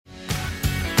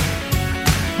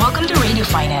Welcome to Radio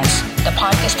Finance, the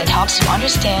podcast that helps you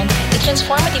understand the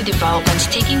transformative developments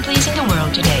taking place in the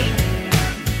world today.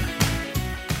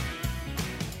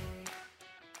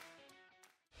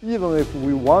 Even if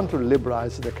we want to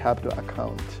liberalize the capital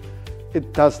account,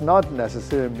 it does not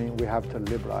necessarily mean we have to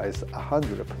liberalize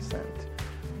 100%.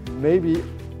 Maybe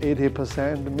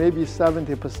 80%, maybe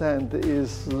 70%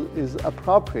 is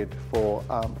appropriate for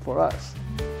us.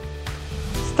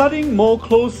 Studying more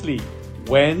closely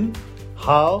when,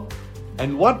 how,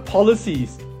 and what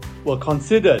policies were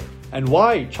considered and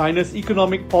why China's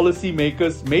economic policy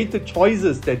makers made the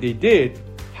choices that they did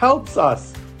helps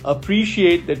us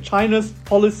appreciate that China's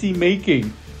policy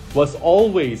making was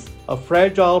always a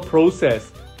fragile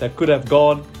process that could have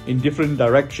gone in different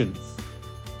directions.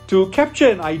 To capture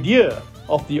an idea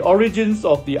of the origins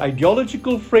of the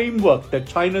ideological framework that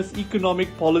China's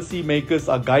economic policy makers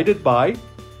are guided by,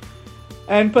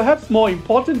 and perhaps more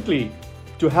importantly,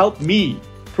 to help me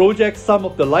project some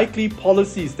of the likely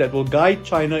policies that will guide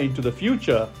China into the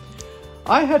future,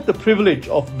 I had the privilege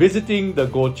of visiting the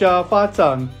Guojia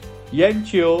Fazang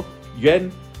Yanqiu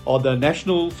Yuan, or the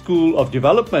National School of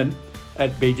Development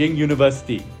at Beijing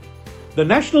University. The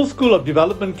National School of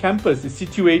Development campus is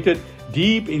situated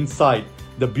deep inside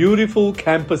the beautiful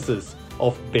campuses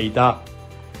of Beida,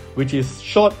 which is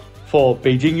short for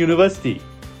Beijing University.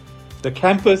 The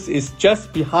campus is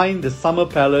just behind the Summer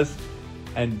Palace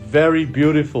and very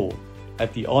beautiful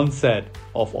at the onset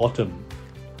of autumn.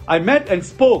 I met and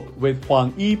spoke with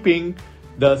Huang Yiping,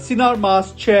 the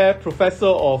Sinarmas Chair Professor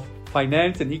of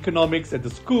Finance and Economics at the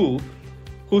school,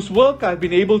 whose work I've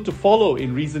been able to follow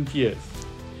in recent years.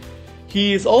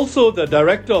 He is also the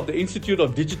Director of the Institute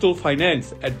of Digital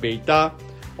Finance at Beida,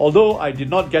 although I did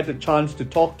not get a chance to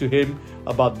talk to him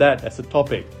about that as a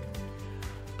topic.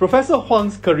 Professor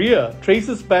Huang's career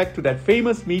traces back to that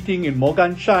famous meeting in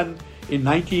Moganshan in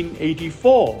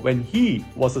 1984 when he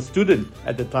was a student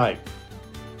at the time.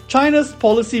 China's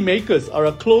policymakers are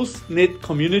a close-knit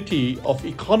community of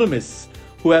economists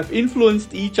who have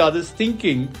influenced each other's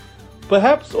thinking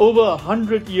perhaps over a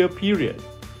 100-year period.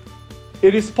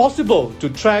 It is possible to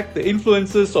track the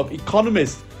influences of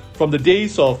economists from the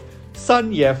days of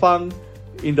Sun Yefang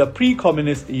in the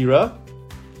pre-communist era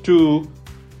to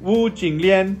Wu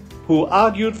Jinglian, who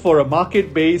argued for a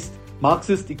market-based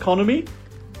Marxist economy,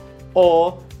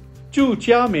 or Zhu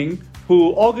Jiaming, who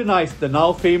organized the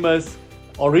now famous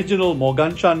original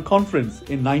Moganshan Conference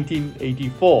in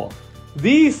 1984.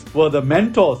 These were the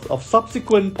mentors of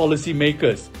subsequent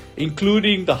policymakers,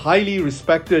 including the highly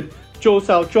respected Zhou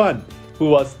Xiaochuan, who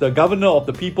was the governor of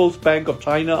the People's Bank of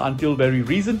China until very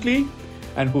recently,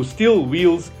 and who still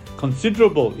wields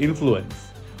considerable influence,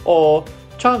 or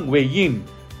Zhang Weiying,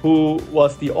 who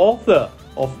was the author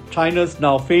of China's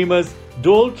now famous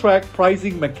dual-track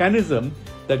pricing mechanism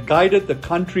that guided the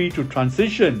country to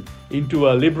transition into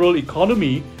a liberal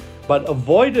economy, but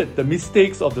avoided the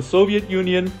mistakes of the Soviet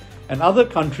Union and other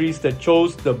countries that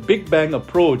chose the Big Bang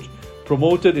approach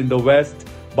promoted in the West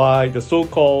by the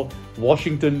so-called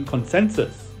Washington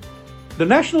Consensus. The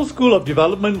National School of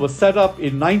Development was set up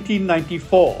in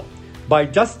 1994 by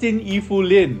Justin Yifu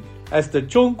Lin as the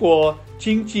Zhongguo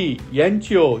Qingji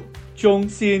Yanqiu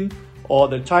Zhongxin, or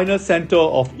the China Center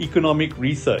of Economic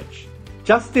Research.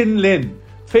 Justin Lin,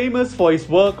 famous for his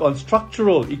work on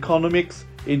structural economics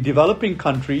in developing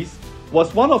countries,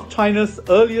 was one of China's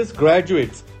earliest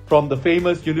graduates from the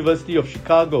famous University of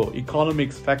Chicago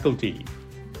economics faculty.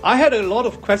 I had a lot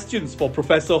of questions for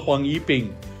Professor Huang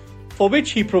Yiping, for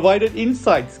which he provided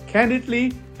insights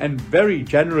candidly and very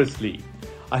generously.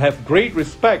 I have great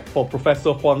respect for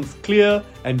Professor Huang's clear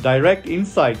and direct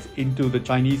insights into the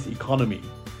Chinese economy.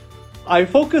 I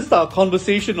focused our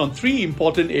conversation on three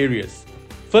important areas.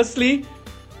 Firstly,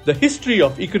 the history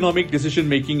of economic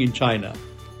decision-making in China.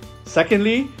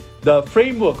 Secondly, the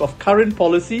framework of current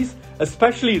policies,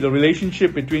 especially the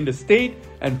relationship between the state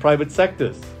and private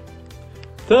sectors.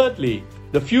 Thirdly,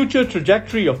 the future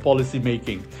trajectory of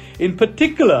policymaking. In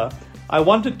particular, I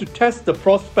wanted to test the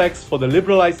prospects for the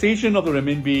liberalization of the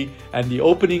renminbi and the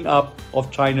opening up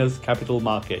of China's capital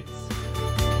markets.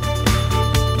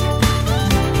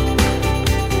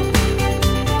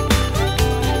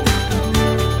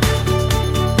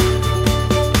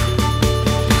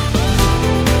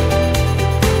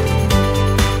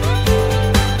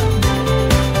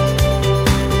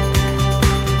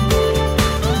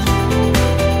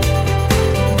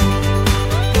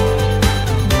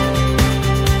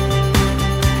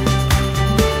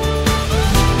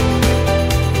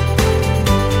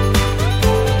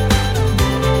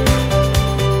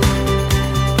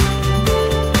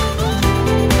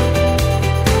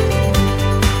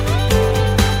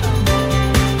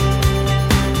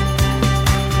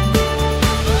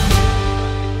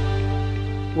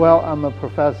 Well, I'm a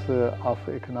professor of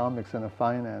economics and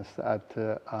finance at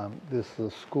this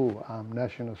school,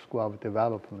 National School of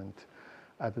Development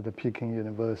at the Peking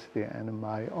University, and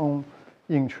my own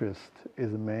interest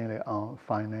is mainly on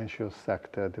financial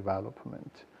sector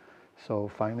development. So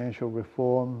financial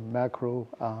reform, macro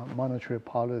monetary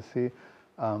policy,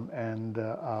 and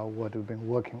what we've been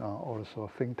working on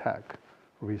also fintech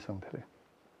recently.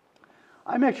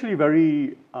 I'm actually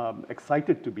very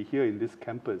excited to be here in this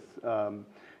campus.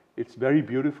 It's very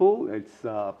beautiful. It's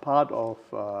part of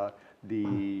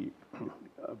the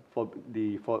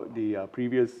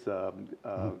previous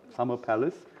Summer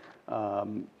Palace,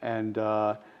 and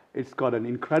it's got an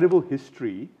incredible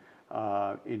history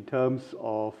in terms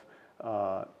of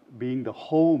being the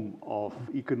home of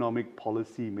economic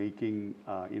policy making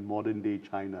in modern day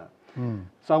China.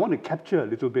 So I want to capture a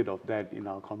little bit of that in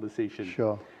our conversation.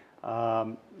 Sure.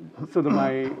 So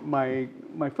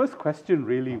my first question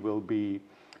really will be,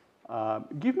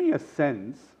 give me a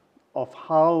sense of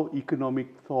how economic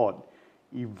thought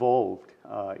evolved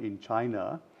in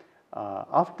China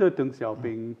after Deng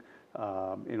Xiaoping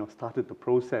started the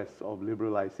process of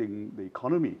liberalizing the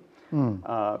economy.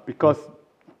 Because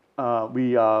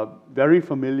we are very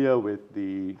familiar with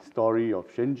the story of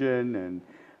Shenzhen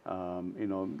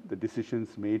and the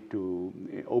decisions made to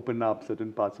open up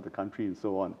certain parts of the country and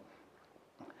so on.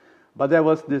 But there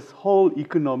was this whole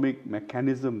economic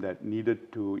mechanism that needed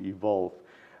to evolve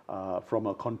from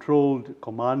a controlled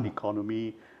command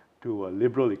economy to a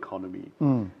liberal economy.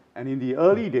 And in the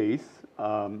early days,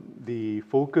 the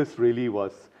focus really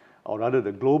was, or rather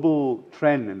the global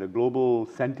trend and the global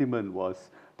sentiment was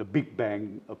the Big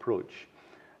Bang approach.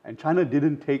 And China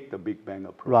didn't take the Big Bang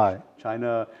approach. Right.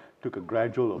 China took a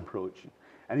gradual approach.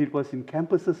 And it was in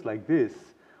campuses like this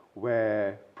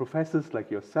where professors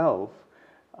like yourself,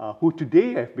 who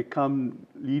today have become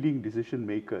leading decision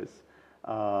makers,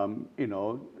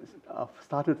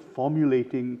 started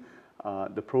formulating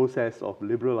the process of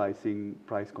liberalizing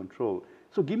price control.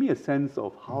 So give me a sense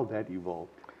of how that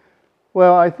evolved.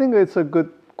 Well, I think it's a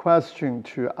good question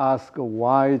to ask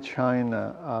why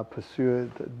China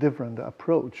pursued a different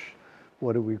approach,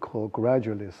 what we call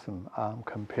gradualism,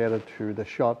 compared to the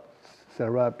shock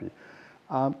therapy.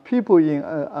 People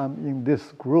in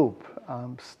this group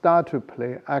start to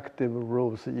play active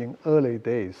roles in early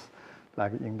days,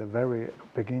 like in the very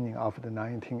beginning of the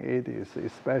 1980s,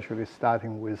 especially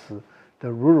starting with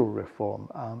the rural reform,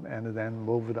 and then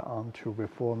moved on to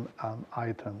reform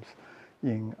items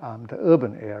in the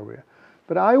urban area.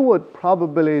 But I would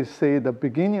probably say the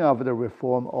beginning of the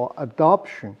reform or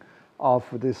adoption of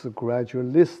this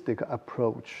gradualistic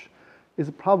approach is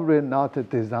probably not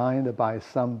designed by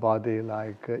somebody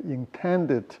like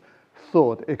intended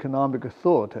thought, economic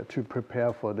thought to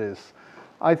prepare for this.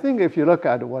 I think if you look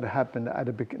at what happened at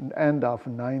the end of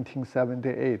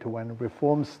 1978 when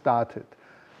reform started,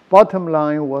 bottom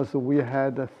line was we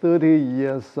had 30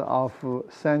 years of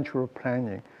central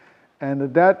planning.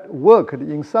 And that worked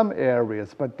in some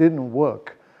areas, but didn't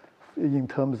work in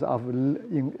terms of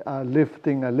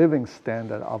lifting a living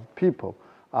standard of people.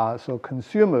 So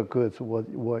consumer goods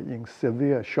were in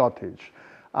severe shortage.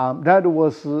 That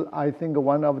was, I think,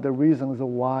 one of the reasons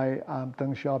why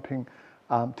Deng Xiaoping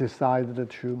decided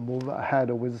to move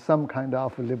ahead with some kind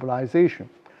of liberalization.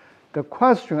 The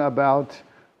question about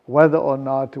whether or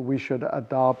not we should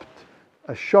adopt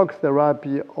a shock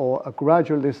therapy or a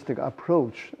gradualistic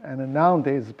approach, and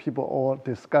nowadays people are all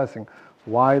discussing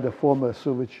why the former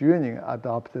Soviet Union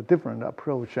adopted a different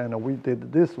approach and we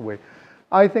did this way.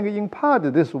 I think in part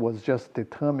this was just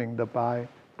determined by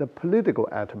the political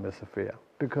atmosphere,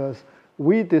 because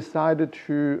we decided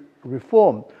to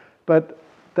reform, but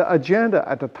the agenda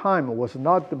at the time was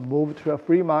not to move to a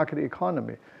free market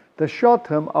economy. The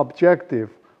short-term objective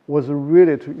was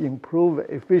really to improve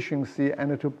efficiency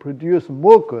and to produce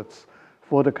more goods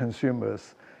for the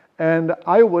consumers. And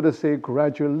I would say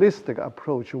gradualistic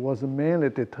approach was mainly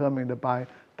determined by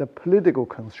the political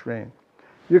constraint.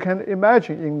 You can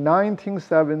imagine in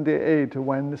 1978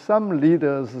 when some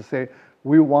leaders say,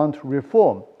 we want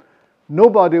reform,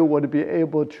 nobody would be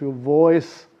able to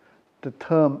voice the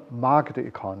term market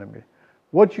economy.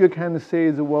 What you can say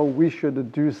is, well, we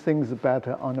should do things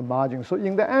better on the margin. So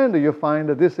in the end, you find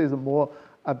that this is more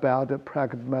about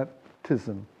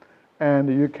pragmatism. And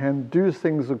you can do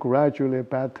things gradually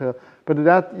better, but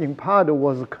that in part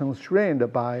was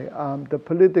constrained by the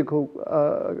political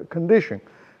condition.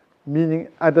 Meaning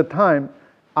at the time,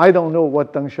 I don't know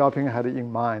what Deng Xiaoping had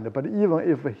in mind, but even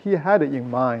if he had in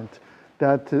mind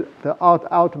that the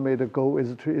ultimate goal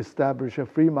is to establish a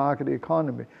free market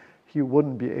economy, he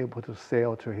wouldn't be able to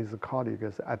sell to his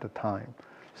colleagues at the time.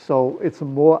 So it's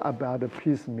more about a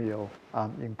piecemeal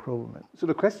improvement. So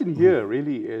the question here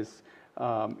really is,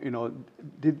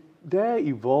 did there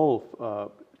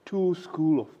evolve two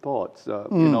school of thoughts?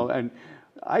 And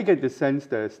I get the sense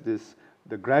there's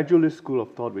the gradualist school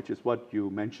of thought, which is what you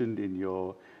mentioned in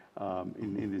your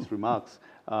in these remarks,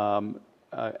 and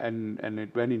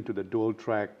it went into the dual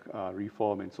track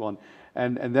reform and so on.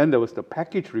 And then there was the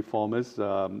package reformers,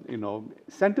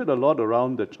 centered a lot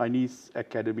around the Chinese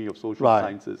Academy of Social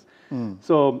Sciences.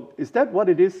 So is that what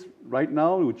it is right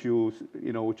now? Would you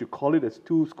call it as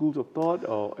two schools of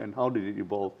thought, and how did it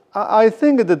evolve? I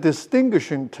think the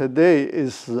distinction today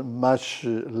is much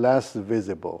less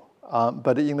visible.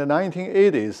 But in the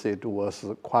 1980s, it was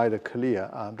quite clear.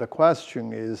 The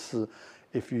question is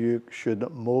if you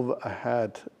should move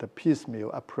ahead the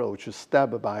piecemeal approach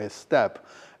step by step,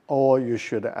 or you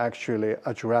should actually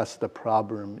address the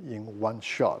problem in one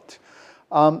shot.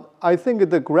 I think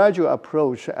the gradual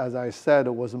approach, as I said,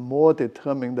 was more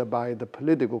determined by the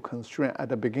political constraint at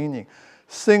the beginning.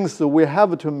 Since we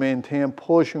have to maintain a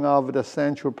portion of the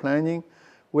central planning,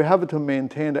 we have to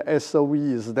maintain the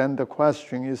SOEs, then the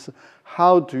question is,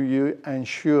 how do you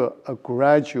ensure a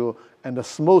gradual and a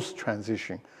smooth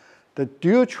transition? The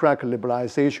dual-track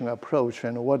liberalization approach,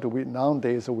 and what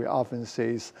nowadays we often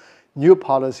say is new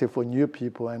policy for new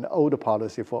people and old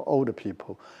policy for older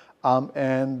people.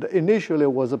 And initially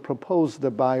it was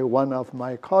proposed by one of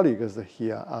my colleagues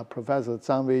here, Professor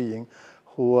Zhang Weiying,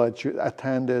 who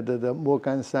attended the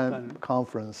Morgan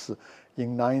conference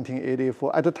in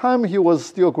 1984. At the time, he was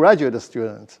still a graduate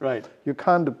student. Right. You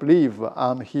can't believe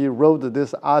he wrote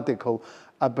this article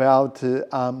about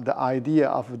the idea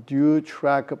of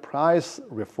dual-track price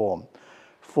reform.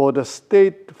 For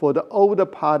the older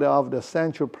part of the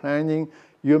central planning,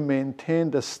 you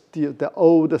maintain the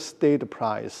old state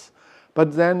price,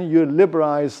 but then you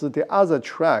liberalize the other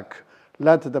track,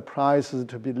 let the prices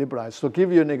to be liberalized. So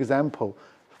give you an example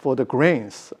for the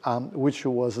grains, which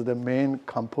was the main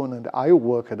component I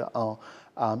worked on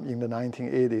in the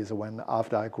 1980s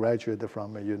after I graduated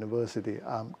from a university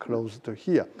close to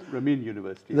here. Renmin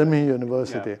University. Renmin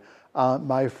University. Yeah.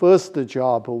 My first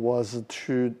job was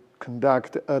to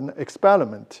conduct an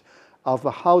experiment of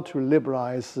how to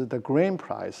liberalize the grain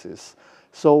prices.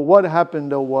 So what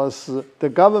happened was the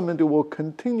government will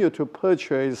continue to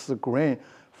purchase grain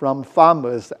from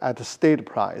farmers at state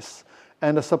price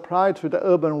and supply to the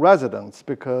urban residents,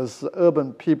 because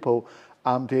urban people,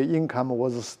 their income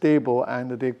was stable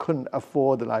and they couldn't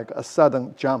afford like a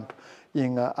sudden jump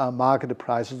in market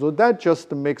prices. So that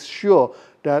just makes sure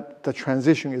that the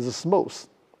transition is smooth.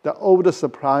 The older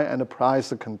supply and the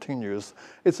price continues.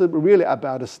 It's really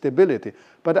about stability.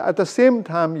 But at the same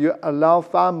time, you allow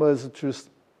farmers to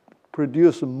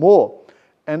produce more.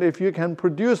 And if you can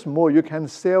produce more, you can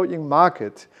sell in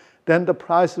market, then the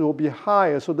price will be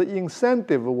higher. So the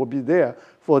incentive will be there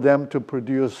for them to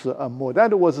produce more.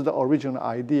 That was the original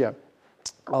idea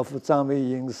of Zhang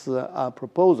Weiying's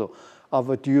proposal of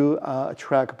a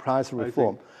dual-track price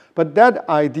reform. But that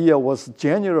idea was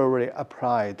generally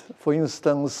applied. For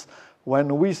instance,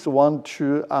 when we want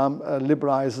to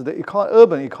liberalize the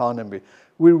urban economy,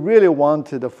 we really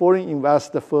wanted the foreign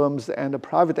investor firms and the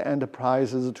private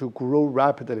enterprises to grow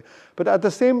rapidly. But at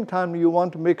the same time, you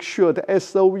want to make sure the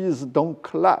SOEs don't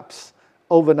collapse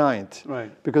overnight,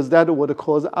 because that would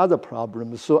cause other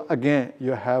problems. So again,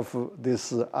 you have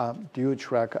this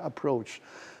dual-track approach.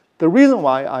 The reason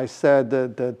why I said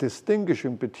the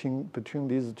distinction between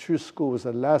these two schools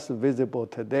are less visible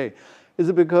today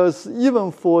is because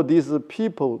even for these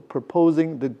people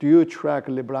proposing the dual-track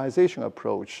liberalization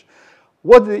approach,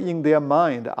 what in their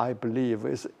mind, I believe,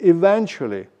 is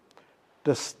eventually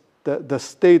the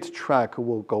state track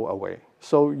will go away.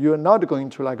 So you're not going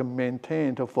to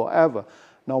maintain it forever.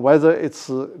 Now, whether it's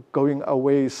going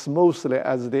away smoothly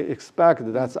as they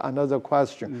expect, that's another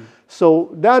question.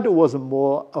 So that was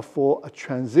more for a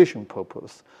transition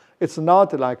purpose. It's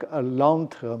not like a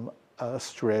long-term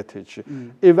strategy.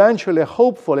 Eventually,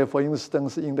 hopefully, for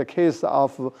instance, in the case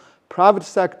of private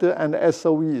sector and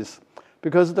SOEs,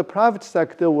 because the private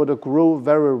sector would grow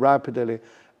very rapidly,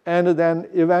 and then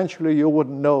eventually you would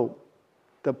know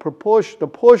the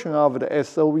portion of the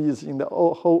SOEs in the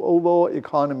whole overall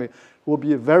economy will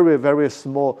be very, very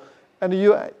small. And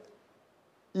you,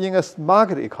 in a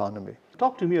market economy.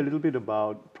 Talk to me a little bit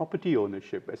about property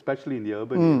ownership, especially in the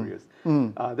urban areas.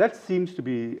 That seems to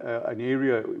be an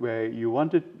area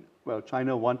where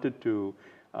China wanted to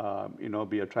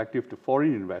be attractive to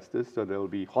foreign investors, so there will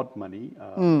be hot money,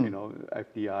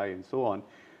 FDI and so on.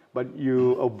 But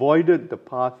you avoided the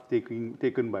path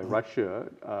taken by Russia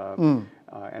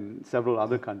and several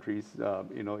other countries,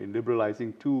 in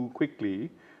liberalizing too quickly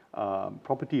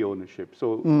property ownership.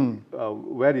 So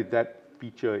where did that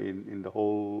feature in the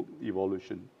whole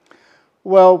evolution?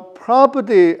 Well,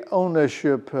 property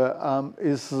ownership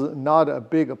is not a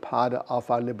big part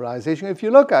of our liberalization. If you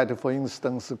look at, for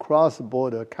instance,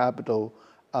 cross-border capital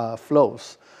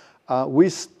flows, we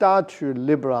start to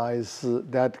liberalize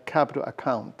that capital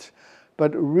account.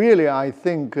 But really, I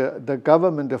think the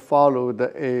government followed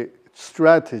a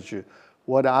strategy,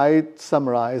 what I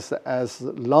summarize as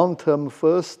long-term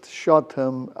first,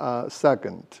 short-term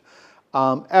second.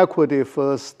 Equity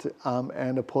first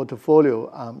and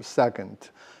portfolio second.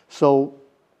 So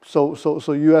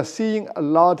you are seeing a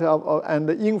lot of and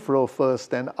the inflow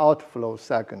first and outflow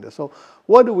second. So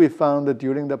what we found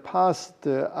during the past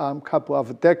couple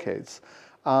of decades,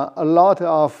 a lot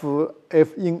of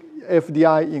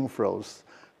FDI inflows.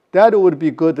 That would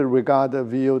be good regarded,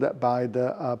 viewed by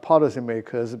the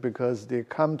policymakers because they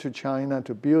come to China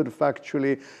to build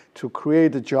factory, to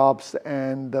create jobs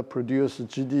and produce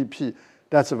GDP.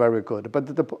 That's very good.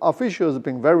 But the officials have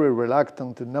been very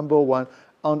reluctant, number one,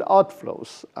 on the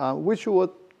outflows, which were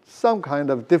some kind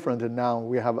of different now.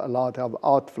 We have a lot of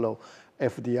outflow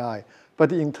FDI.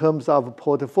 But in terms of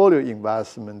portfolio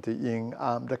investment in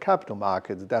the capital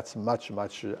market, that's much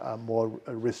more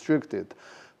restricted.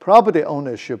 Property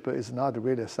ownership is not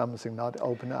really something not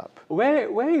open up.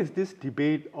 Where is this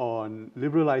debate on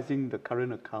liberalizing the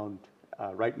current account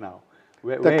right now?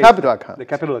 The capital account. The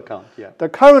capital account, yeah. The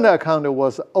current account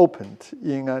was opened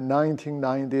in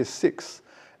 1996.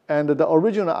 And the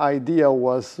original idea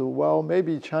was, well,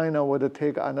 maybe China would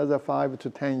take another 5 to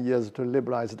 10 years to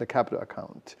liberalize the capital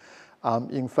account.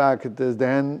 In fact, the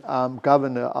then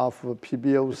governor of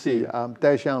PBOC,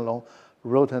 Dai Xianglong,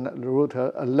 wrote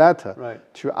a letter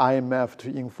to IMF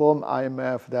to inform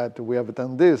IMF that we have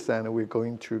done this and we're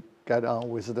going to get on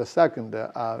with the second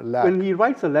leg. When he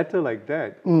writes a letter like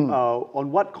that,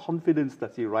 on what confidence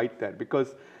does he write that?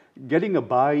 Because getting a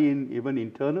buy-in even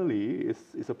internally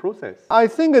is a process. I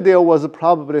think there was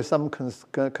probably some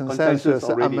consensus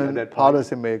among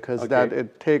policymakers that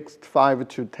it takes 5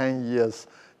 to 10 years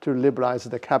to liberalize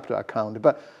the capital account.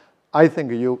 But I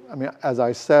think as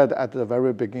I said at the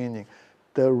very beginning,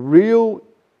 the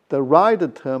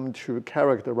right term to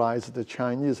characterize the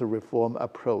Chinese reform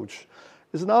approach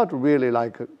is not really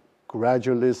like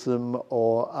gradualism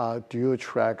or dual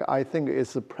track. I think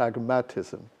it's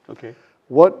pragmatism. Okay.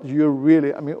 What you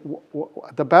really,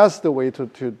 the best way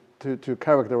to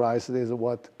characterize it is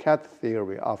what cat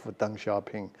theory of Deng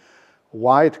Xiaoping.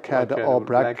 White cat or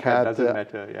black cat doesn't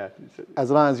matter. Yeah.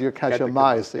 As long as you catch a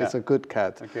mice, it's a good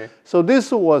cat. Okay. So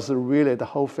this was really the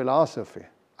whole philosophy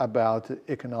about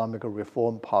economic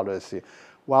reform policy.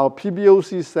 While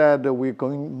PBOC said we're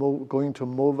going to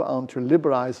move on to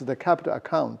liberalize the capital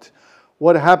account,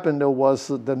 what happened was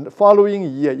the following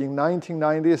year, in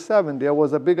 1997, there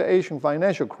was a big Asian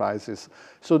financial crisis.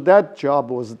 So that job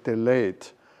was delayed.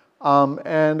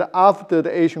 And after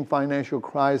the Asian financial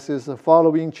crisis,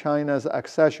 following China's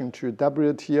accession to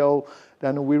WTO,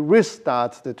 then we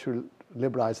restarted to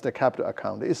liberalize the capital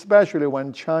account, especially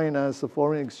when China's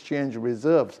foreign exchange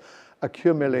reserves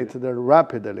accumulated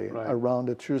rapidly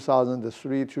around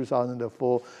 2003,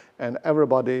 2004, and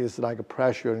everybody is like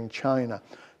pressuring China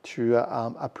to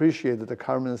appreciate the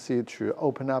currency, to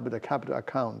open up the capital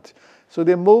account. So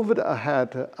they moved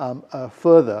ahead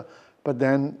further, but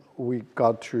then we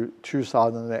got to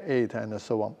 2008 and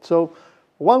so on. So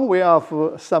one way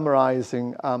of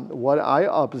summarizing what I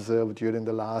observed during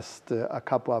the last a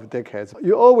couple of decades,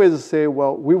 you always say,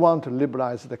 well, we want to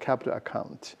liberalize the capital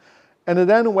account. And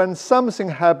then when something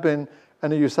happened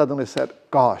and you suddenly said,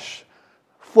 gosh,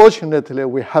 fortunately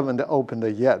we haven't opened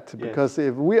it yet, because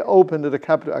if we open the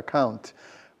capital account,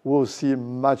 we'll see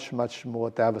much more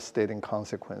devastating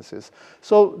consequences.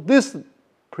 So this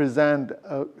presents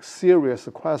a serious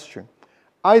question.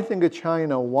 I think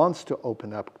China wants to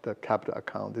open up the capital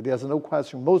account. There's no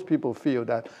question. Most people feel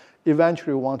that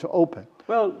eventually want to open.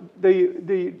 Well,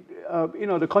 the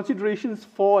considerations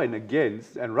for and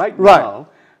against, and right now,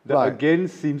 the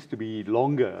against seems to be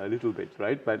longer a little bit,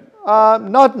 right? But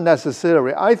not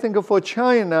necessarily. I think for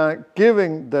China,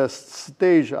 given the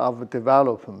stage of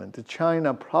development,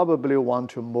 China probably want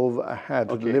to move ahead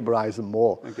to liberalize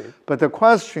more. But the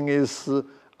question is,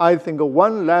 I think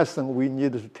one lesson we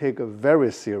need to take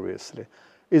very seriously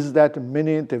is that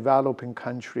many developing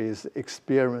countries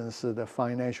experience the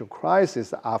financial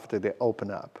crisis after they open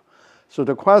up. So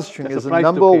the question is,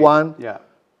 number one,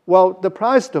 well, the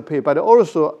price to pay, but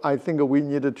also I think we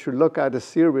needed to look at it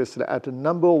seriously at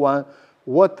number one,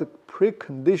 what the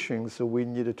preconditions we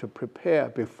needed to prepare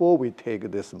before we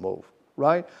take this move.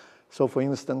 right? So for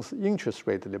instance, interest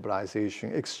rate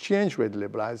liberalization, exchange rate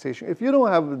liberalization. If you don't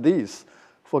have these,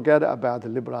 forget about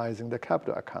liberalizing the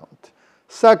capital account.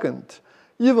 Second,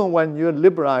 even when you're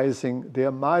liberalizing,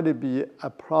 there might be a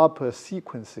proper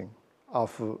sequencing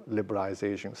of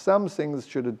liberalization. Some things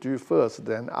should do first,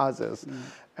 then others.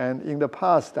 And in the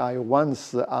past, I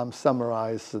once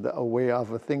summarized a way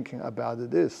of thinking about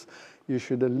this. You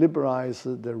should liberalize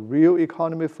the real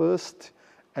economy first,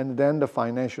 and then the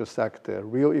financial sector.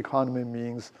 Real economy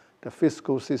means the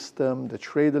fiscal system, the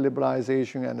trade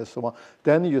liberalization, and so on.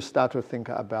 Then you start to think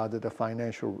about the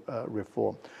financial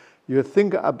reform. You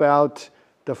think about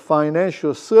the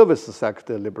financial service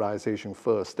sector liberalization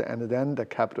first, and then the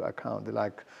capital account,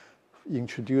 like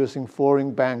introducing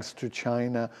foreign banks to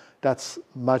China. That's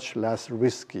much less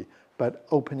risky. But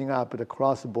opening up the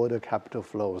cross-border capital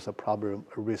flows are probably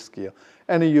riskier.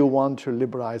 And you want to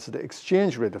liberalize the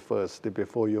exchange rate first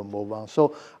before you move on.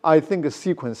 So I think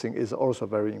sequencing is also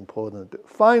very important.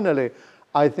 Finally,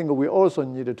 I think we also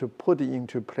needed to put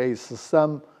into place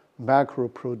some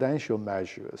macro-prudential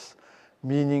measures,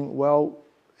 meaning, well,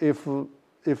 if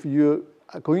you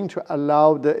are going to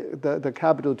allow the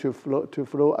capital to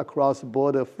flow across the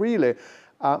border freely,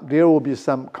 there will be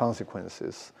some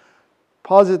consequences.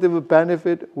 Positive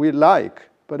benefit we like,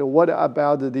 but what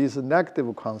about these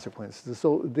negative consequences?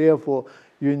 So therefore,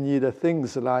 you need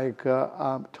things like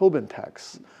Tobin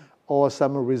tax or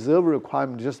some reserve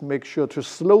requirement, just make sure to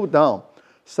slow down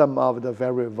some of the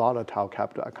very volatile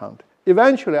capital account.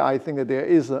 Eventually, I think there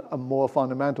is a more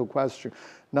fundamental question.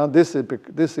 Now, this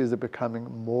is becoming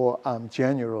more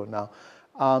general now.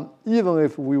 Even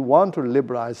if we want to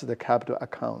liberalize the capital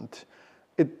account,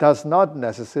 it does not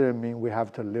necessarily mean we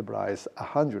have to liberalize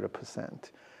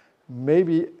 100%.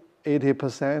 Maybe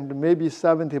 80%, maybe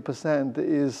 70%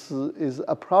 is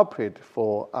appropriate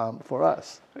for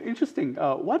us. Interesting.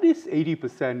 What is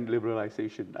 80%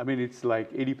 liberalization? I mean, it's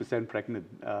like 80% pregnant,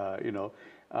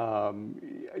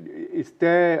 Is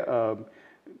there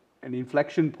an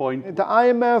inflection point? The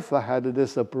IMF had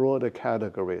this broader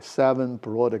category, 7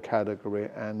 broader category,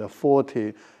 and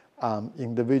 40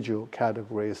 individual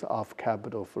categories of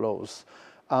capital flows.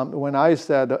 When I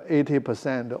said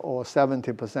 80% or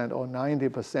 70% or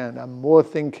 90%, I'm more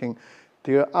thinking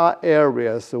there are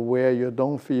areas where you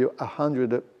don't feel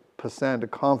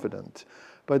 100% confident,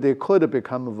 but they could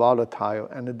become volatile,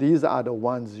 and these are the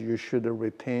ones you should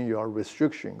retain your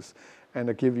restrictions. And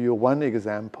to give you one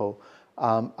example,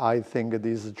 I think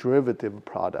these derivative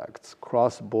products,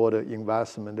 cross-border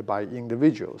investment by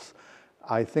individuals,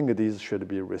 I think these should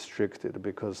be restricted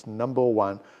because, number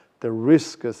one, the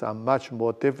risks are much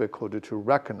more difficult to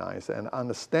recognize and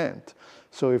understand.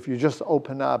 So if you just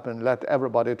open up and let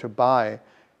everybody to buy,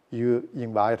 you're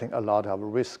inviting a lot of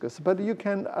risks. But you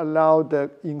can allow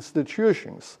the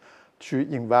institutions to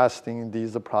invest in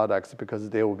these products because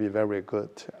they will be very good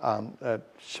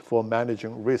for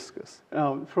managing risks.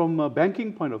 Now, from a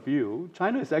banking point of view,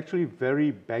 China is actually very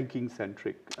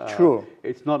banking-centric. True.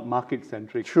 It's not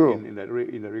market-centric in that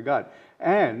regard.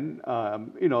 And,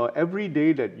 every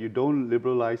day that you don't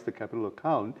liberalize the capital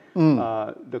account,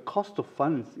 the cost of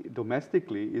funds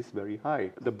domestically is very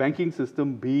high. The banking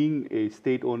system, being a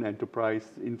state-owned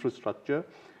enterprise infrastructure,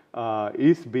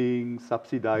 is being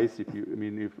subsidized,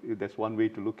 if that's one way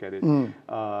to look at it,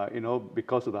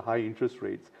 because of the high interest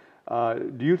rates.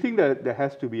 Do you think that there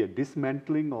has to be a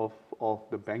dismantling of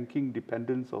the banking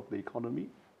dependence of the economy?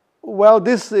 Well,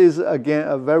 this is, again,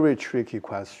 a very tricky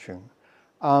question.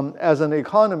 As an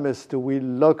economist, we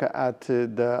look at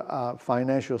the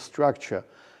financial structure,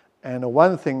 and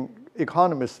one thing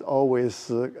economists always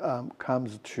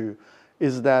comes to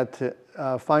is that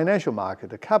financial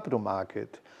market, the capital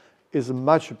market, is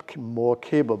much more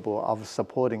capable of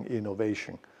supporting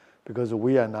innovation because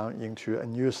we are now into a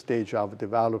new stage of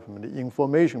development.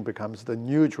 Information becomes the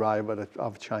new driver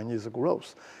of Chinese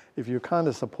growth. If you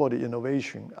can't support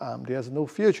innovation, there's no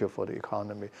future for the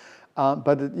economy.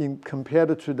 But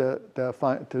compared to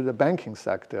the banking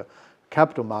sector,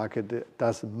 capital market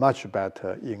does much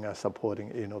better in supporting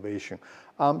innovation.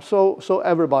 So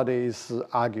everybody is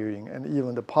arguing, and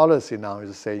even the policy now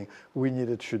is saying we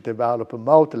needed to develop a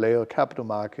multi-layer capital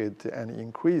market and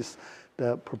increase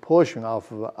the proportion of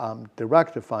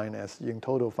direct finance in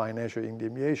total financial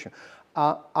intermediation.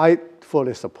 I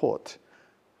fully support.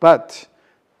 But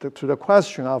to the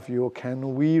question of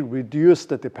can we reduce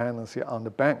the dependency on the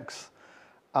banks?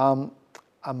 I'm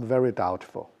very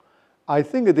doubtful. I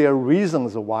think there are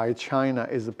reasons why China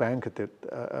is bank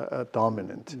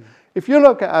dominant. If you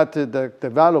look at the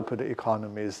developed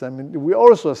economies, we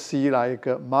also see like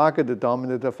a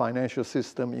market-dominated financial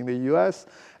system in the US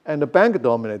and the bank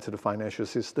dominated the financial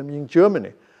system in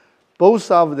Germany.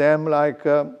 Both of them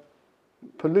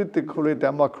politically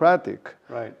democratic,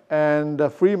 right, and the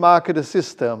free market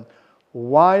system.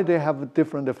 Why they have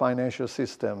different financial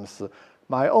systems?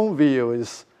 My own view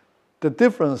is the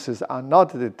differences are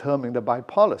not determined by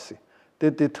policy. They're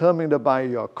determined by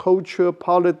your culture,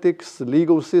 politics,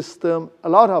 legal system, a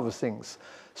lot of things.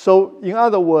 So in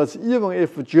other words, even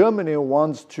if Germany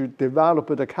wants to develop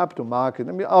the capital market,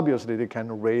 I mean, obviously they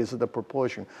can raise the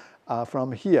proportion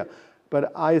from here.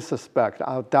 But I suspect,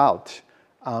 I doubt,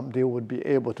 they would be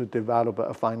able to develop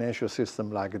a financial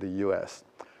system like the US.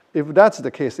 If that's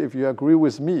the case, if you agree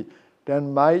with me,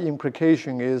 then my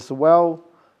implication is, well,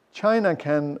 China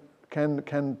can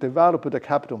develop the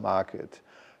capital market.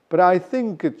 But I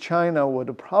think China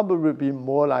would probably be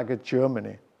more like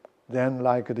Germany than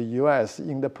like the US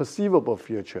in the perceivable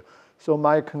future. So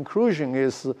my conclusion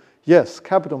is, yes,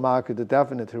 capital market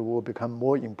definitely will become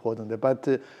more important, but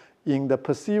in the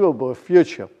perceivable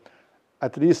future,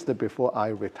 at least before I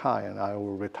retire, and I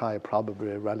will retire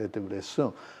probably relatively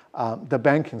soon, the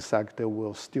banking sector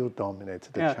will still dominate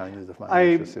the Chinese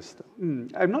financial system.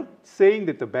 I'm not saying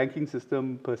that the banking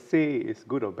system per se is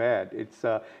good or bad. It's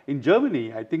in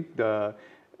Germany, I think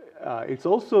it's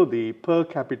also the per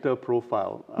capita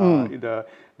profile.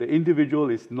 The individual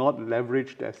is not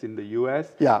leveraged as in the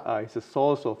US. It's a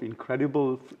source of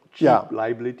incredible cheap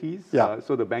liabilities.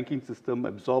 So the banking system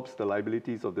absorbs the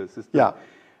liabilities of the system.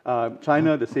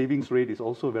 China, the savings rate is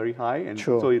also very high, and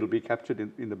so it'll be captured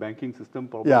in the banking system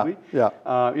probably.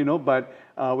 But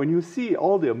when you see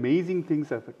all the amazing things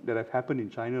that have happened in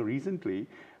China recently,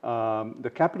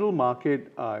 the capital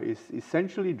market is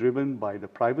essentially driven by the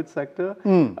private sector.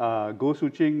 Guo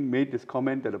Shuqing made this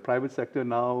comment that the private sector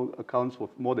now accounts for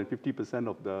more than 50%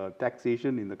 of the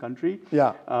taxation in the country.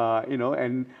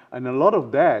 And a lot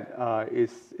of that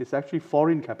is actually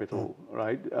foreign capital,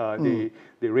 right?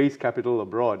 They raise capital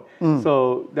abroad.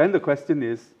 So then the question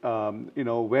is,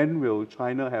 when will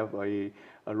China have a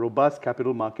robust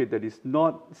capital market that is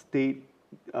not state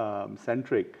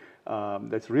centric?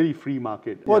 That's really free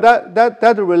market. Well,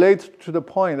 that relates to the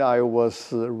point I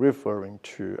was referring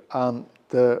to.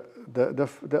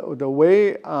 The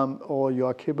way or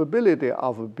your capability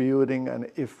of building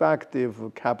an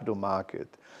effective capital market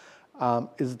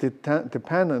is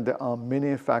dependent on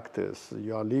many factors: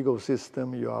 your legal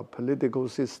system, your political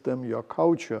system, your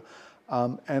culture,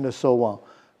 and so on.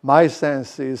 My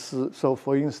sense is, so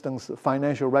for instance,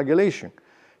 financial regulation.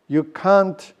 You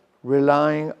can't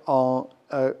rely on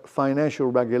a financial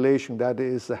regulation that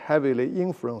is heavily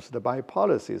influenced by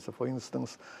policies. For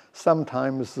instance,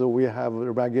 sometimes we have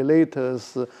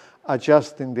regulators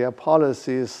adjusting their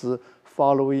policies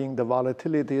following the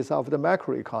volatilities of the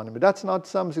macroeconomy. That's not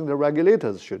something the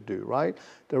regulators should do, right?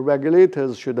 The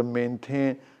regulators should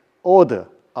maintain order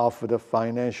of the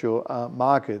financial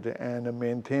market and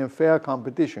maintain fair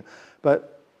competition.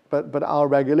 But our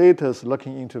regulators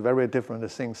looking into very different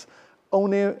things.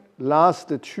 Only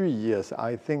last 2 years,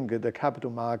 I think the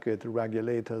capital market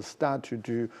regulators start to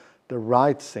do the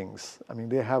right things. I mean,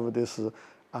 they have this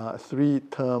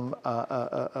three-term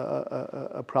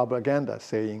propaganda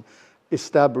saying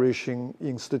establishing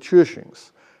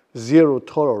institutions, zero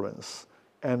tolerance,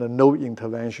 and no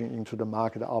intervention into the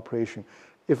market operation.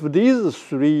 If these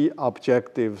three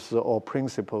objectives or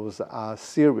principles are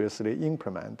seriously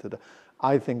implemented,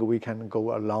 I think we can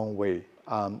go a long way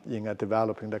in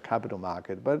developing the capital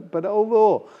market. But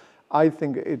overall, I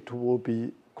think it will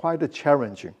be quite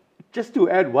challenging. Just to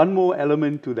add one more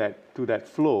element to that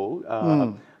flow,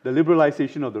 the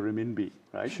liberalization of the renminbi,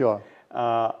 right? Sure.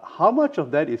 How much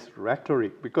of that is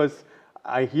rhetoric? Because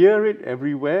I hear it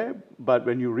everywhere, but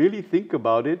when you really think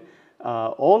about it,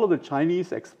 all of the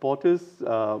Chinese exporters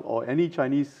or any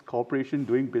Chinese corporation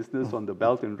doing business on the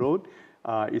Belt and Road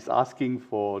is asking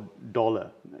for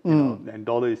dollar, and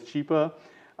dollar is cheaper.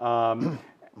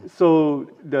 So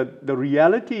the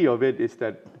reality of it is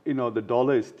that the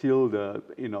dollar is still the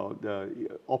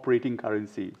operating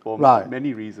currency for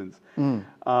many reasons.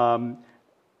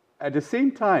 At the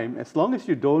same time, as long as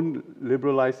you don't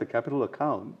liberalize the capital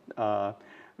account,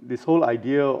 this whole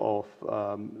idea of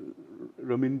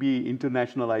renminbi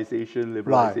internationalization,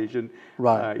 liberalization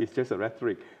is just a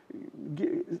rhetoric.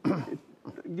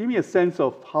 Give me a sense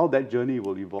of how that journey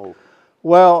will evolve.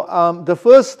 Well, the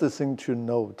first thing to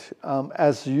note,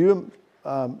 as you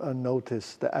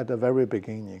noticed at the very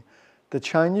beginning, the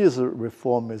Chinese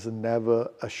reform is never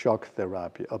a shock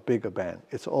therapy, a big bang.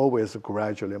 It's always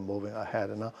gradually moving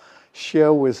ahead. And I'll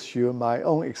share with you my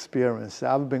own experience.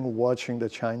 I've been watching the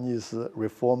Chinese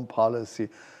reform policy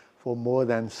for more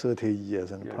than 30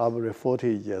 years and probably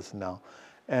 40 years now.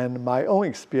 And my own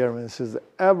experience is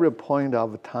every point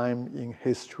of time in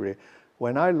history,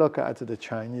 when I look at the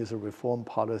Chinese reform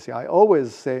policy, I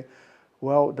always say,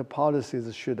 well, the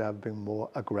policies should have been more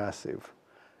aggressive.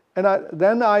 And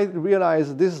then I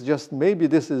realized maybe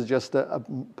this is just a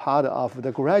part of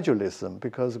the gradualism,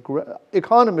 because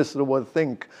economists would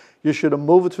think you should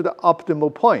move to the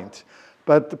optimal point.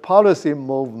 But the policy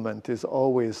movement is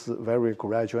always very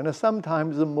gradual. And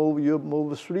sometimes you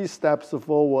move 3 steps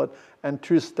forward and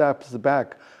 2 steps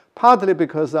back, partly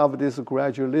because of this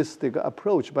gradualistic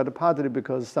approach, but partly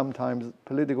because sometimes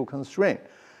political constraint.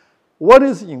 What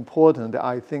is important,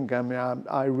 I think,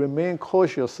 I remain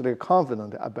cautiously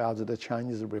confident about the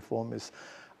Chinese reform is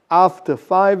after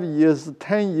 5 years,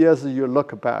 10 years, you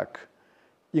look back,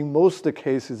 in most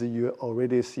cases, you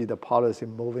already see the policy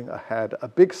moving ahead a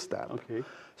big step. Okay.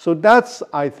 So that's,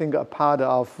 I think, a part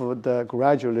of the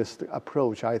gradualist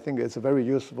approach. I think it's very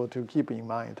useful to keep in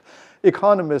mind.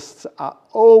 Economists are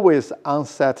always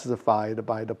unsatisfied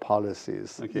by the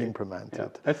policies implemented.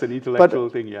 Yeah. That's an intellectual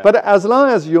thing, yeah. But as long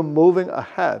as you're moving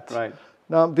ahead, right.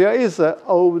 Now there is an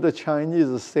old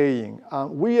Chinese saying,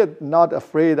 we are not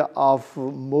afraid of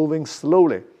moving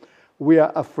slowly. We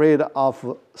are afraid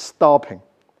of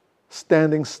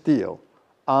standing still.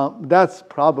 That's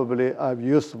probably a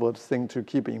useful thing to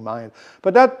keep in mind.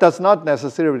 But that does not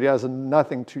necessarily, there's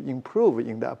nothing to improve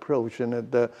in the approach and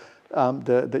the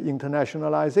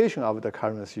internationalization of the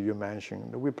currency you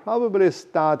mentioned. We probably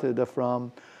started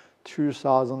from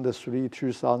 2003,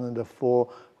 2004,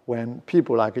 when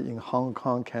people like in Hong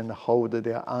Kong can hold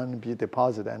their RMB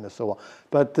deposit and so on.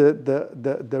 But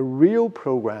the real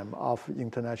program of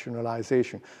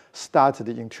internationalization started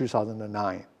in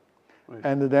 2009. Right.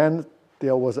 And then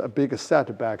there was a big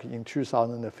setback in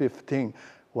 2015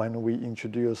 when we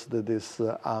introduced the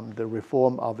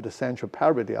reform of the central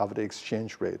parity of the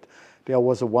exchange rate. There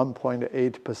was a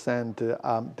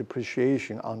 1.8%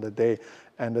 depreciation on the day,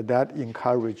 and that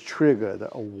triggered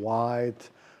a wide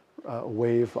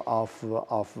wave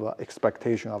of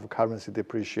expectation of currency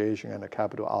depreciation and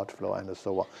capital outflow and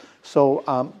so on.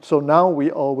 So now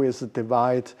we always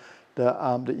divide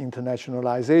the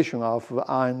internationalization of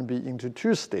RMB into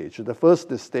 2 stages. The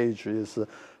first stage is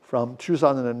from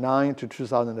 2009 to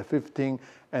 2015,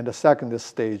 and the second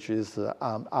stage is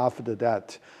after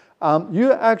that.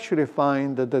 You actually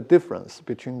find the difference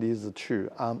between these two.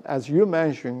 As you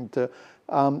mentioned,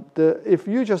 if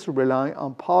you just rely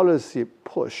on policy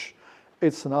push,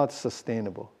 it's not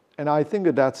sustainable. And I think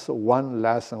that's one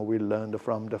lesson we learned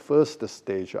from the first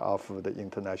stage of the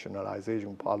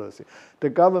internationalization policy. The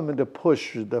government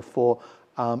pushed for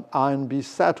RMB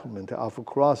settlement of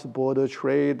cross-border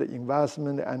trade,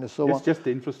 investment, and so on. It's just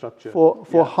the infrastructure.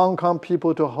 For Hong Kong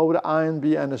people to hold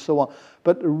RMB and so on.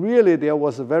 But really, there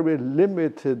was a very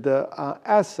limited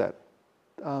asset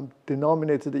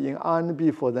denominated in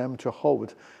RMB for them to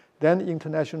hold. Then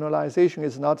internationalization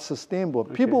is not sustainable.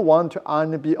 Okay. People want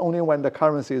RMB only when the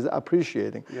currency is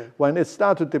appreciating. Yeah. When it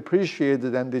starts to depreciate,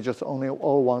 then they just only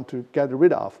all want to get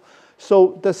rid of.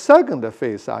 So the second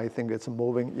phase, I think, is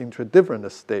moving into a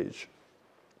different stage.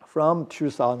 From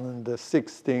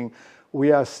 2016,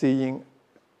 we are seeing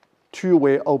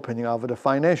two-way opening of the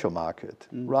financial market,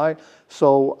 right?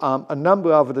 So a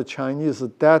number of the Chinese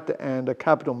debt and the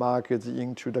capital markets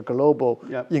into the global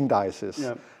indices.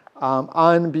 Yep.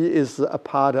 RMB is a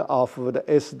part of the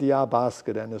SDR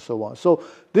basket and so on. So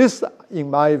this,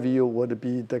 in my view, would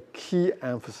be the key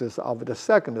emphasis of the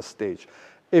second stage.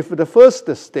 If the first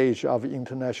stage of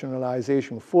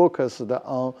internationalization focused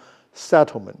on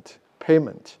settlement,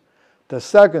 payment, the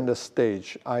second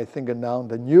stage, I think now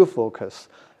the new focus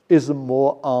is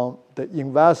more on the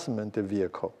investment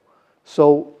vehicle.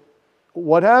 So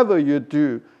whatever you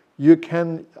do, you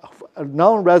can, a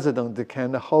non-resident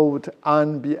can hold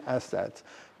RMB assets.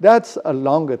 That's a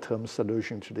longer-term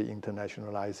solution to the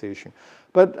internationalization.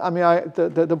 But I mean,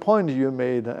 the point you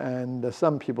made, and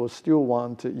some people still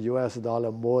want US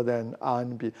dollar more than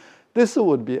RMB. This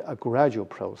would be a gradual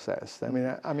process. I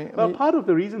mean, well, part of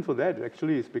the reason for that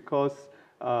actually is because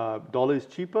dollar is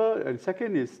cheaper, and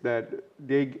second is that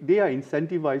they are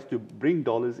incentivized to bring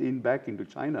dollars back into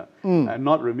China and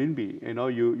not renminbi. You know,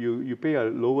 you pay a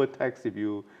lower tax if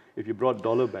you brought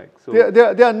dollar back. So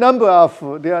there are a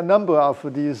number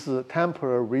of these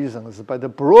temporary reasons, but the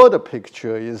broader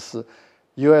picture is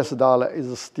US dollar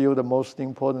is still the most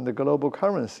important global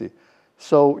currency.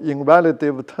 So in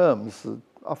relative terms,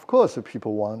 of course,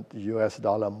 people want US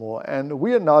dollar more, and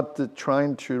we are not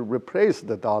trying to replace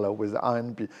the dollar with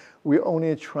RMB. We're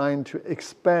only trying to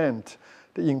expand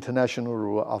the international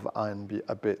rule of RMB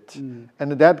a bit.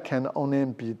 And that can only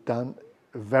be done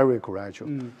very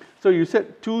gradual. So you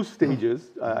said two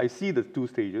stages. I see the two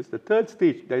stages. The third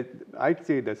stage, I'd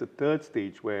say there's a third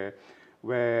stage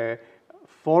where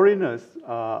foreigners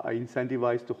are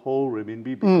incentivized to hold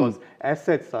renminbi because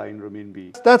assets are in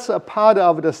renminbi. That's a part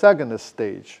of the second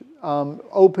stage,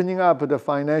 opening up the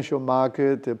financial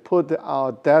market, to put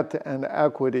our debt and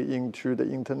equity into the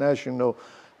international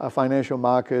financial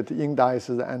market,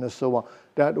 indices and so on.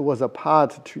 That was a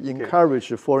part to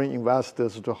encourage foreign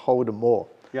investors to hold more.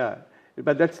 Yeah,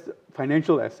 but that's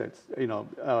financial assets,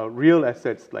 real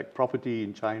assets like property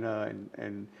in China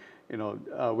and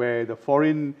where the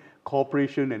foreign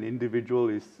corporation and individual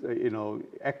is,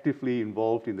 actively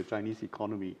involved in the Chinese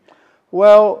economy.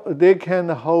 Well, they can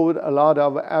hold a lot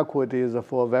of equities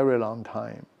for a very long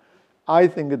time. I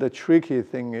think the tricky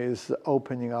thing is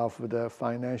opening up the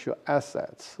financial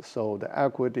assets, so the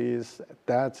equities,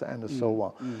 debts, and so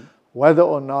on. Whether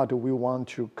or not we want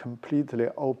to completely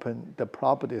open the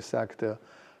property sector,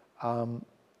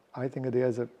 I think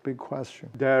there's a big question.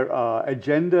 There are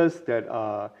agendas that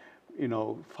are,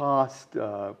 fast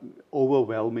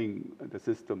overwhelming the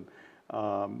system.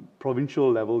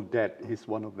 Provincial level debt is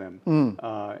one of them,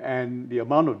 and the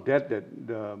amount of debt that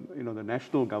the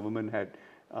national government had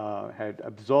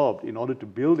absorbed in order to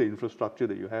build the infrastructure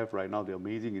that you have right now, the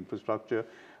amazing infrastructure,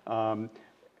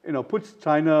 puts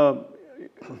China,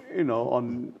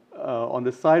 on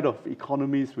the side of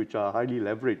economies which are highly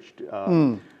leveraged.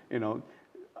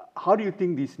 How do you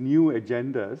think these new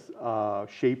agendas are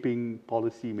shaping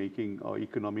policy making or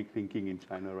economic thinking in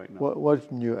China right now? What's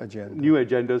new agenda? New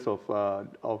agendas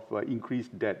of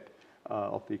increased debt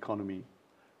of the economy.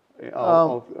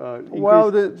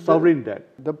 Sovereign debt.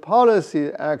 The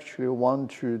policy actually want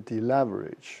to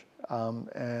deleverage,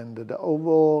 and the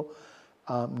overall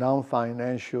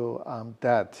non-financial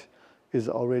debt is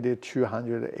already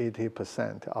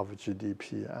 280% of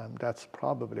GDP. That's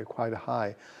probably quite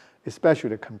high,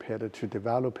 especially compared to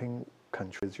developing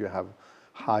countries. You have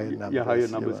higher numbers. Yeah, higher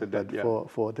numbers of debt.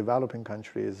 For developing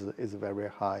countries is very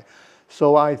high.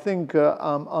 So I think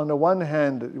on the one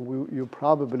hand, you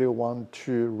probably want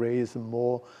to raise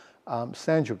more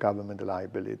central government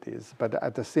liabilities, but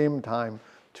at the same time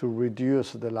to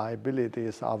reduce the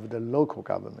liabilities of the local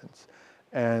governments,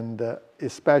 and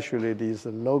especially these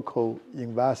local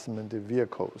investment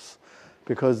vehicles,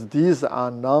 because these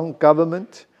are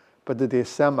non-government, but they're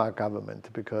semi-government,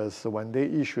 because when they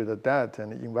issue the debt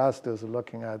and investors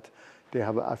looking at, they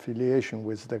have affiliation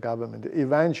with the government,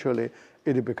 eventually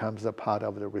it becomes a part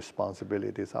of the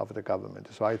responsibilities of the government.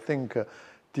 So I think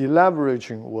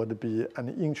deleveraging would be an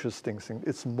interesting thing.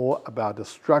 It's more about the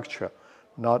structure,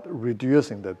 not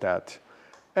reducing the debt.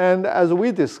 And as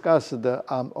we discussed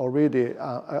already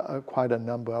quite a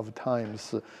number of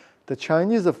times, the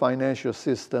Chinese financial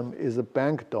system is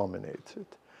bank-dominated,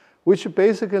 which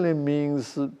basically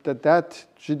means that that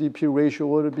GDP ratio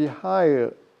would be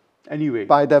higher anyway,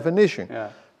 by definition,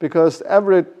 because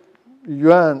every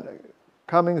yuan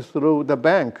coming through the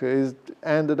bank is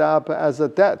ended up as a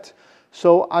debt.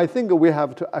 So I think we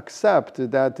have to accept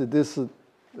that this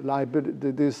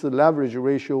leverage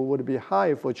ratio would be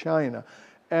high for China.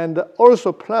 And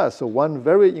also plus one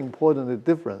very important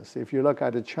difference, if you look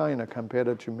at China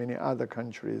compared to many other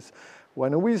countries,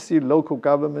 when we see local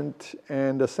government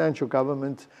and the central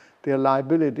government, their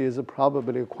liability is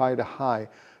probably quite high.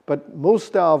 But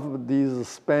most of these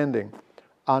spending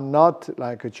are not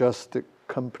like just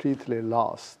completely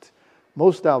lost.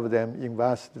 Most of them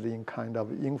invested in kind of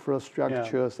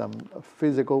infrastructure, some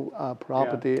physical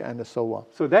property, and so on.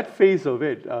 So that phase of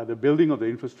it, the building of the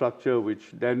infrastructure,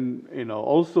 which then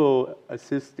also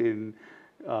assists in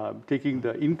taking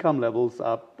the income levels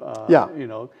up,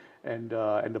 and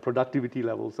the productivity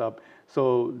levels up.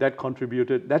 So that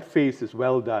contributed. That phase is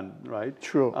well done, right?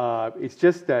 True. It's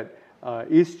just that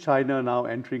is China now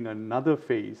entering another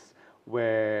phase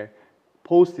where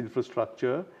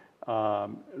post-infrastructure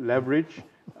leverage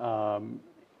and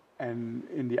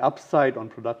in the upside on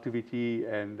productivity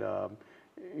and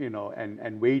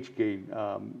wage gain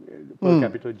per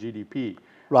capita GDP.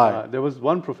 Right. There was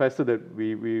one professor that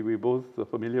we both are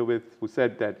familiar with who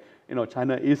said that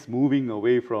China is moving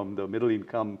away from the middle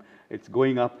income. It's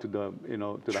going up to the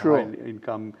to the high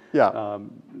income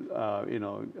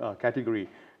category.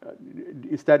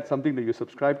 Is that something that you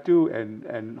subscribe to,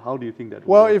 and how do you think that?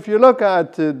 Well, if you look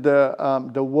at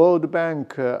the World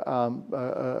Bank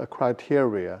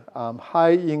criteria,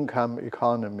 high income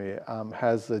economy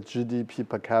has a GDP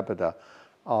per capita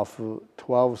of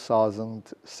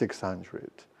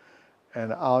 12,600,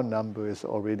 and our number is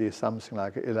already something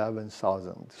like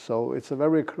 11,000. So it's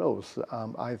very close.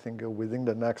 I think within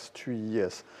the next 2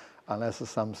 years, unless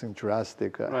something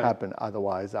drastic happen.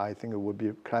 Otherwise, I think it would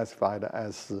be classified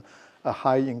as a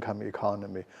high-income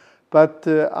economy. But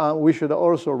we should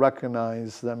also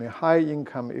recognize,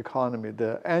 high-income economy,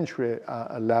 the entry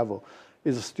level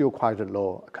is still quite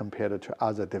low compared to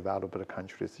other developed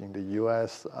countries. In the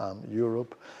US,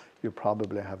 Europe, you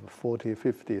probably have 40,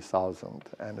 50,000.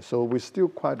 And so we're still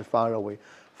quite far away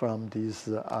from these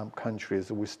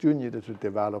countries. We still need to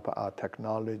develop our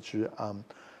technology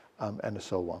and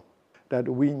so on. That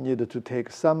we need to take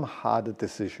some hard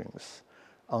decisions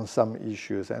on some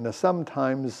issues. And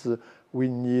sometimes we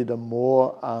need a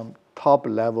more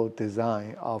top-level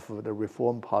design of the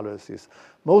reform policies.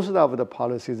 Most of the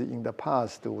policies in the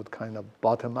past would kind of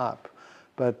bottom up.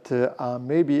 But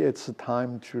maybe it's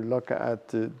time to look at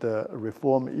the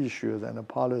reform issues and the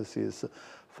policies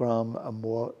from a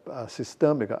more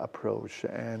systemic approach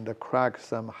and crack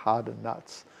some hard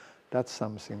nuts. That's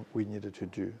something we needed to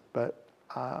do. But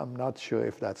I'm not sure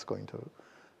if that's going to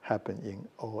happen in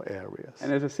all areas.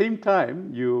 And at the same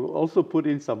time, you also put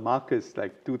in some markers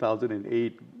like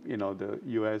 2008, the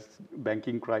US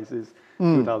banking crisis,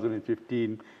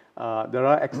 2015. There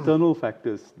are external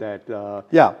factors that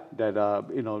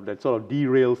that sort of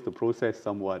derails the process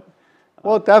somewhat.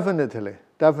 Well, definitely.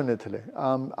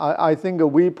 I think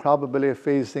we probably are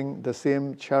facing the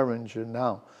same challenge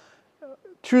now.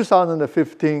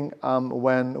 2015,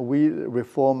 when we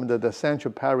reformed the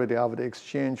central parity of the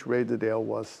exchange rate, there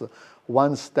was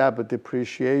one-step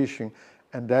depreciation,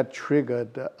 and that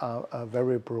triggered a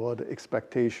very broad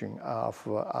expectation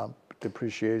of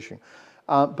depreciation.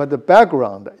 But the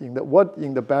background, in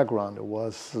the background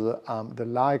was the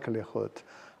likelihood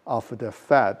of the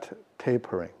Fed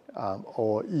tapering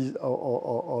or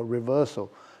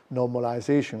reversal,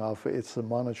 normalization of its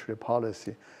monetary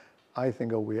policy. I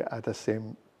think we're at the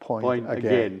same point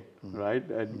again. Right?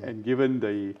 And given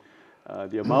the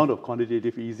amount of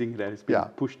quantitative easing that has been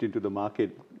pushed into the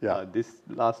market this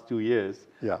last 2 years,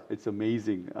 it's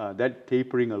amazing. That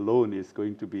tapering alone is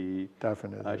going to be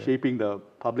definitely shaping the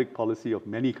public policy of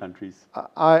many countries.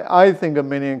 I think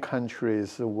many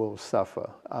countries will suffer,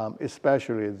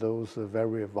 especially those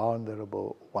very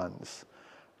vulnerable ones.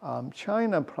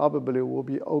 China probably will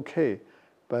be okay,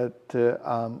 but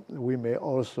we may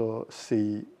also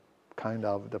see kind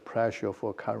of the pressure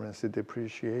for currency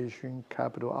depreciation,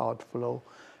 capital outflow,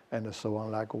 and so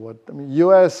on.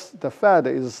 U.S., the Fed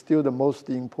is still the most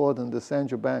important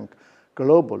central bank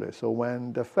globally. So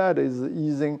when the Fed is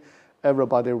easing,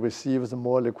 everybody receives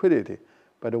more liquidity.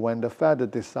 But when the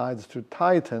Fed decides to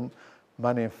tighten,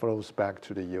 money flows back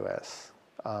to the U.S.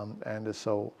 And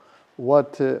so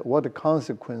what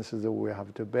consequences we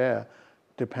have to bear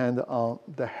depend on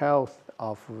the health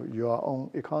of your own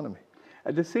economy.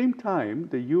 At the same time,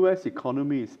 the U.S.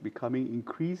 economy is becoming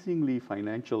increasingly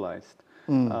financialized.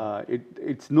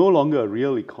 It's no longer a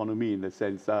real economy in the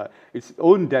sense its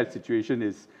own debt situation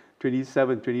is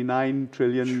 29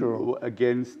 trillion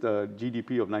against the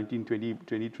GDP of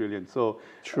 20 trillion. So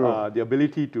the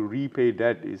ability to repay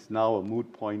debt is now a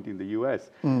moot point in the US.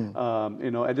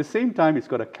 At the same time, it's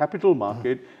got a capital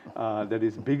market that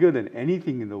is bigger than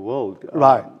anything in the world.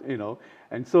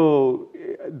 And so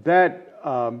that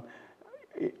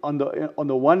on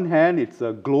the one hand, it's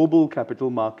a global capital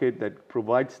market that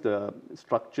provides the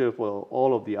structure for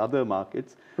all of the other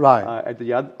markets.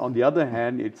 On the other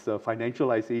hand, it's a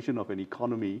financialization of an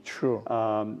economy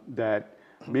that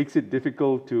makes it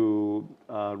difficult to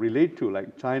relate to.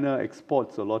 Like China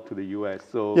exports a lot to the US.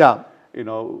 So,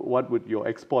 what would your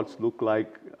exports look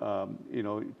like,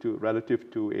 relative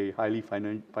to a highly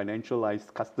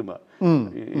financialized customer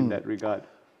in that regard?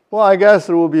 Well, I guess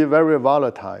it will be very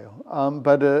volatile.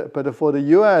 But for the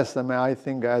U.S., I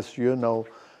think, as you know,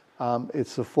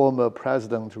 its former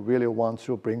president really wants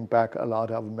to bring back a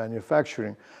lot of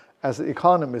manufacturing. As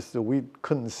economists, we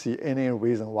couldn't see any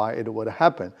reason why it would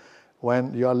happen.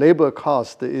 When your labor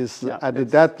cost is at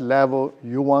that level,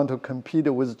 you want to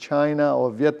compete with China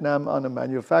or Vietnam on the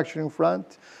manufacturing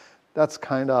front, that's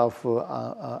kind of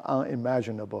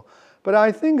unimaginable. But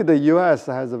I think the U.S.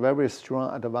 has a very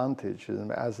strong advantage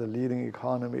as a leading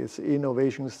economy. Its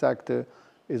innovation sector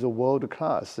is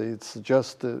world-class. It's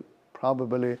just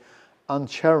probably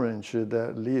unchallenged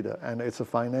leader, and its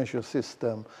financial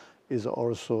system is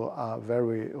also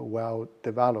very well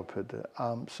developed.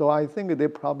 So I think they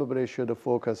probably should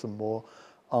focus more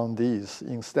on these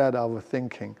instead of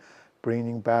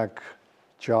bringing back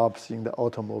jobs in the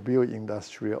automobile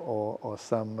industry or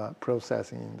some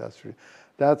processing industry.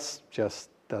 That just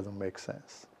doesn't make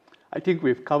sense. I think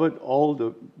we've covered all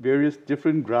the various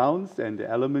different grounds and the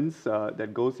elements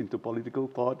that goes into political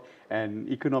thought and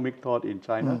economic thought in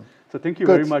China. So thank you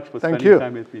very much for spending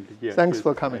time with me here. Thanks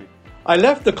for coming. I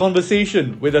left the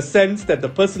conversation with a sense that the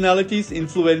personalities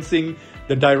influencing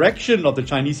the direction of the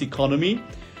Chinese economy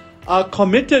are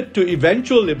committed to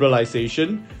eventual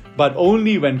liberalization, but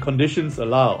only when conditions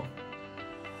allow.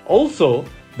 Also,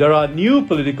 there are new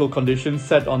political conditions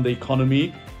set on the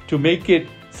economy to make it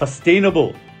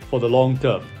sustainable for the long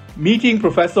term. Meeting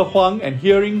Professor Huang and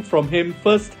hearing from him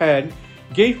firsthand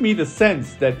gave me the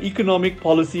sense that economic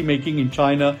policy making in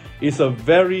China is a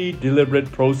very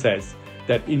deliberate process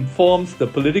that informs the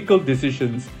political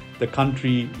decisions the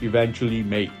country eventually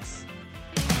makes.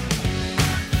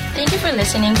 Thank you for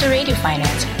listening to Radio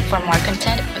Finance. For more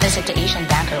content, visit the Asian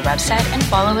Banker website and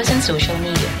follow us on social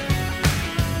media.